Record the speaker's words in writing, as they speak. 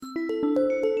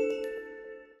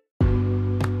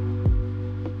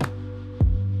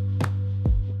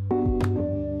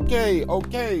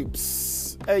Okay.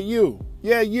 Psst. Hey, you.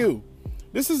 Yeah, you.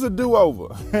 This is a do-over.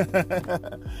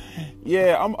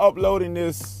 Yeah, I'm uploading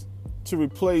this to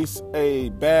replace a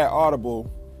bad audible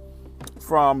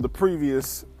from the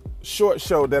previous short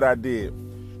show that I did.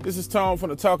 This is Tone from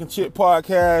the Talking Chit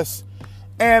podcast,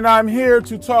 and I'm here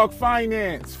to talk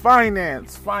finance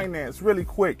really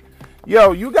quick.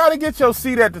 Yo, you got to get your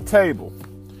seat at the table.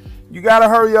 You got to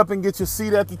hurry up and get your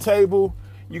seat at the table.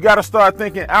 You got to start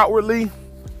thinking outwardly.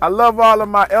 I love all of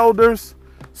my elders.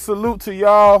 Salute to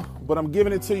y'all, but I'm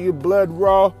giving it to you blood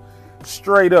raw,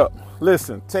 straight up.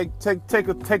 Listen, take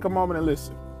a moment and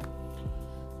listen.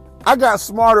 I got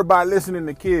smarter by listening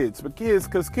to kids,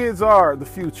 because kids are the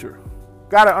future.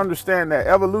 Got to understand that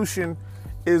evolution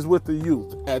is with the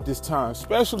youth at this time,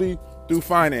 especially through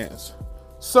finance.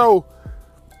 So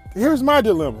here's my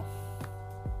dilemma.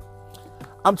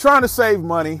 I'm trying to save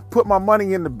money, put my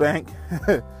money in the bank,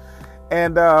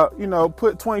 and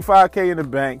put $25K in the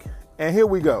bank. And here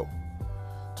we go.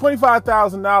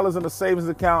 $25,000 in a savings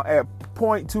account at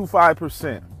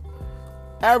 0.25%.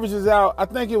 Averages out, I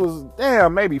think it was,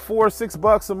 maybe $4 or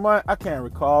 $6 a month. I can't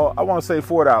recall. I want to say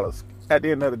 $4 at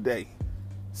the end of the day.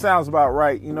 Sounds about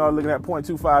right. Looking at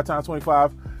 0.25 times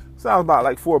 25, sounds about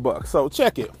like $4. So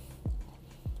check it.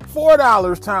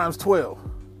 $4 times 12.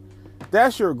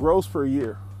 That's your gross per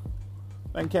year.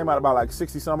 I think it came out about like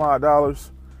 60 some odd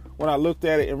dollars when I looked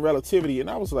at it in relativity, and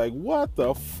I was like, what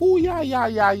the foo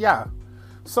ya.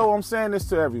 So I'm saying this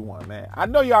to everyone, man. I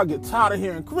know y'all get tired of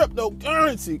hearing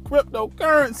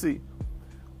cryptocurrency.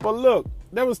 But look,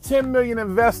 there was 10 million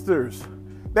investors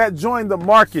that joined the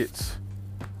markets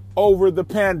over the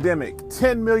pandemic.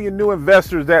 10 million new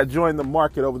investors that joined the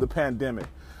market over the pandemic.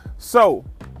 So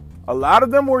a lot of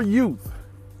them were youth.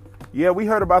 Yeah, we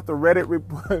heard about the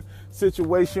Reddit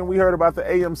situation. We heard about the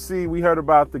AMC. We heard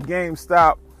about the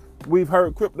GameStop. We've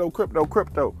heard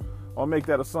crypto. I'll make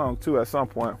that a song too at some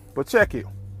point. But check it.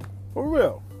 For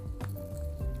real.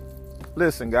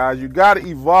 Listen, guys, you got to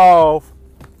evolve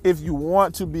if you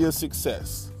want to be a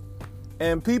success.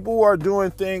 And people are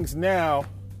doing things now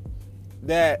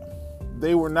that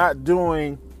they were not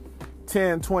doing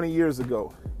 10, 20 years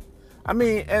ago. I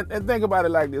mean, and think about it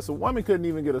like this. A woman couldn't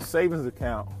even get a savings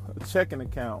account, a checking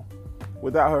account,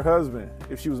 without her husband,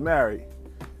 if she was married,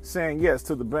 saying yes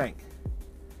to the bank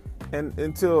and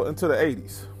until the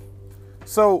 80s.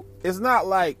 So it's not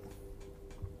like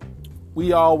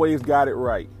we always got it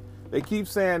right. They keep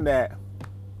saying that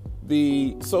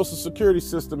the Social Security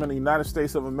system in the United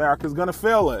States of America is going to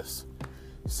fail us.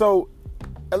 So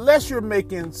unless you're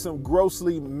making some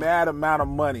grossly mad amount of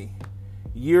money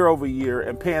year over year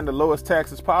and paying the lowest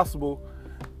taxes possible,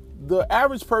 the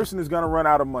average person is going to run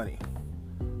out of money.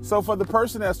 So for the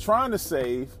person that's trying to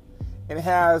save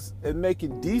and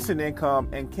making decent income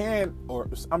and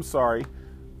sorry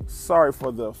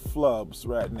for the flubs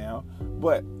right now,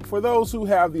 but for those who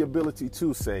have the ability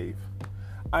to save,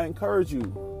 I encourage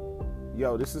you,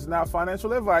 this is not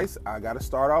financial advice. I got to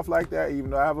start off like that, even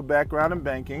though I have a background in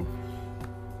banking.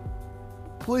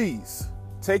 Please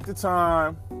take the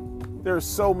time. There's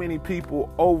so many people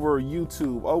over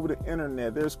YouTube, over the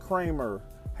internet. There's Cramer.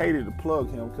 Hated to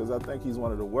plug him because I think he's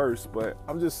one of the worst, but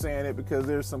I'm just saying it because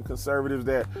there's some conservatives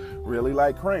that really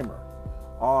like Cramer.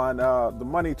 On the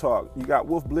Money Talk, you got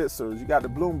Wolf Blitzers, you got the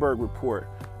Bloomberg Report.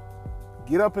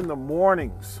 Get up in the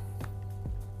mornings.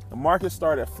 The markets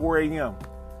start at 4 a.m.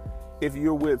 If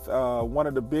you're with one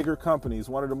of the bigger companies,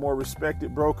 one of the more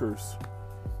respected brokers,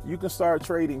 you can start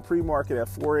trading pre-market at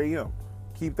 4 a.m.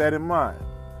 Keep that in mind.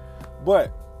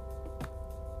 But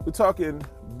we're talking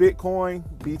Bitcoin,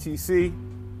 BTC.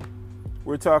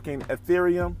 We're talking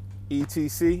Ethereum,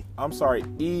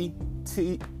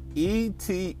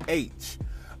 ETH.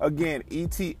 Again,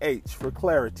 ETH for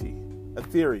clarity,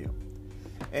 Ethereum,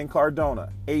 and Cardano,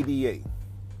 ADA.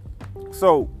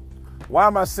 So why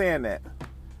am I saying that?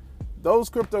 Those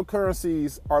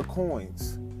cryptocurrencies are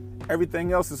coins.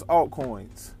 Everything else is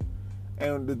altcoins.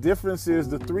 And the difference is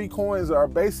the three coins are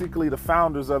basically the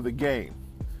founders of the game.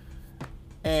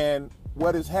 And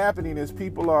what is happening is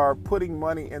people are putting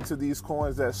money into these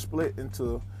coins that split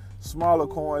into smaller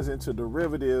coins, into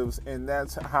derivatives, and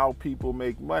that's how people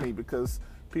make money, because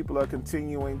people are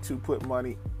continuing to put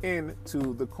money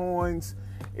into the coins.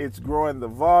 It's growing the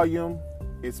volume.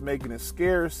 It's making it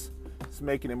scarce. It's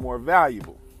making it more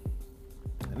valuable.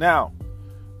 Now,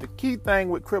 the key thing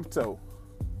with crypto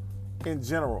in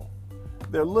general,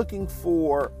 they're looking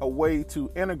for a way to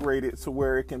integrate it to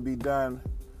where it can be done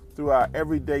through our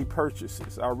everyday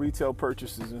purchases, our retail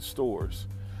purchases in stores.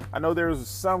 I know there's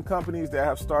some companies that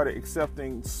have started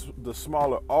accepting the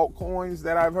smaller altcoins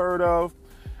that I've heard of.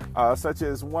 such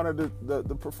as one of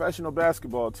the professional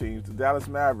basketball teams, the Dallas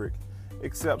Maverick,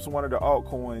 accepts one of the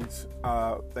altcoins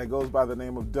that goes by the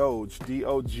name of Doge,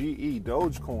 D-O-G-E,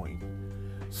 Dogecoin.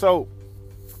 So,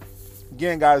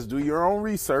 again, guys, do your own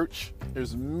research.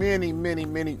 There's many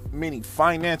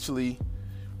financially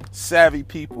savvy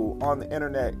people on the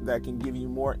internet that can give you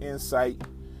more insight.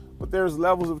 But there's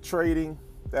levels of trading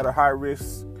that are high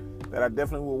risk that I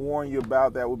definitely will warn you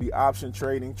about. That will be option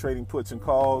trading, trading puts and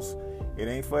calls. It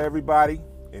ain't for everybody.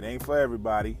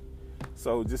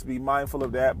 So just be mindful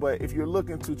of that. But if you're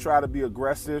looking to try to be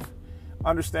aggressive,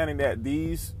 understanding that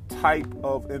these type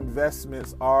of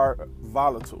investments are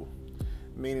volatile,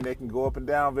 meaning they can go up and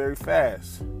down very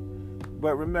fast.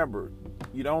 But remember,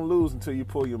 you don't lose until you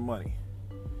pull your money.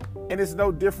 And it's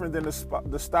no different than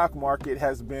the stock market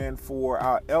has been for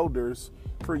our elders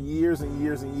for years and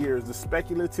years and years. The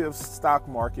speculative stock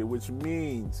market, which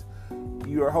means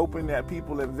you are hoping that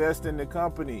people invest in the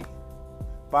company.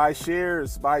 Buy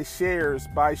shares. I said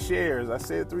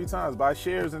it 3 times. Buy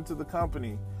shares into the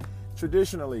company.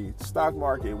 Traditionally, stock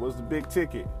market was the big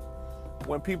ticket.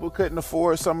 When people couldn't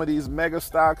afford some of these mega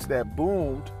stocks that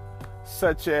boomed,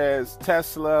 such as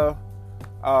Tesla,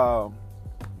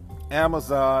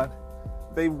 Amazon,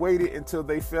 they waited until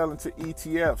they fell into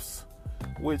ETFs,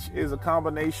 which is a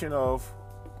combination of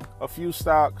a few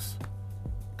stocks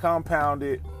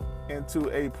compounded into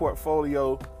a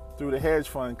portfolio through the hedge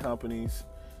fund companies,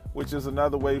 which is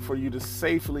another way for you to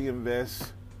safely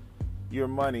invest your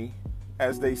money,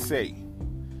 as they say.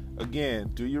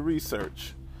 Again, do your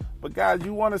research. But guys,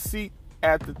 you want a seat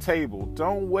at the table.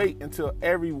 Don't wait until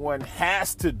everyone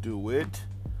has to do it.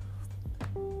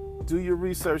 Do your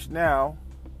research now.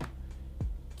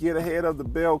 Get ahead of the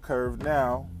bell curve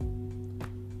now.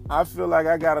 I feel like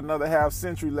I got another half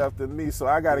century left in me, so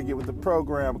I got to get with the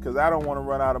program because I don't want to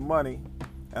run out of money,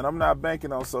 and I'm not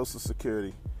banking on Social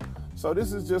Security. So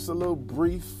this is just a little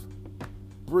brief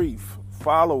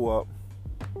follow-up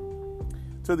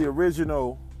to the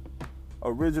original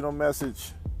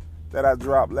message that I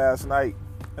dropped last night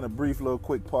in a brief little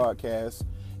quick podcast,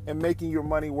 and making your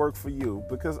money work for you.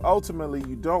 Because ultimately,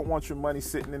 you don't want your money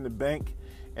sitting in the bank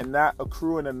and not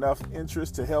accruing enough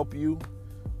interest to help you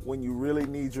when you really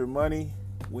need your money,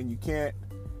 when you can't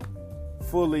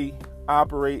fully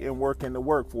operate and work in the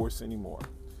workforce anymore.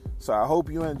 So I hope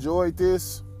you enjoyed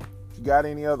this. If you got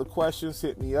any other questions,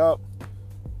 hit me up.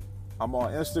 I'm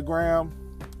on Instagram.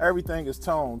 Everything is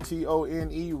Tone,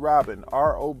 Tone Robin,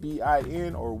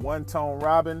 Robin, or One Tone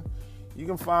Robin. You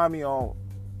can find me on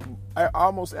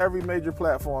almost every major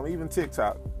platform, even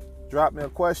TikTok. Drop me a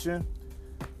question.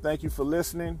 Thank you for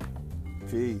listening.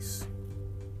 Peace.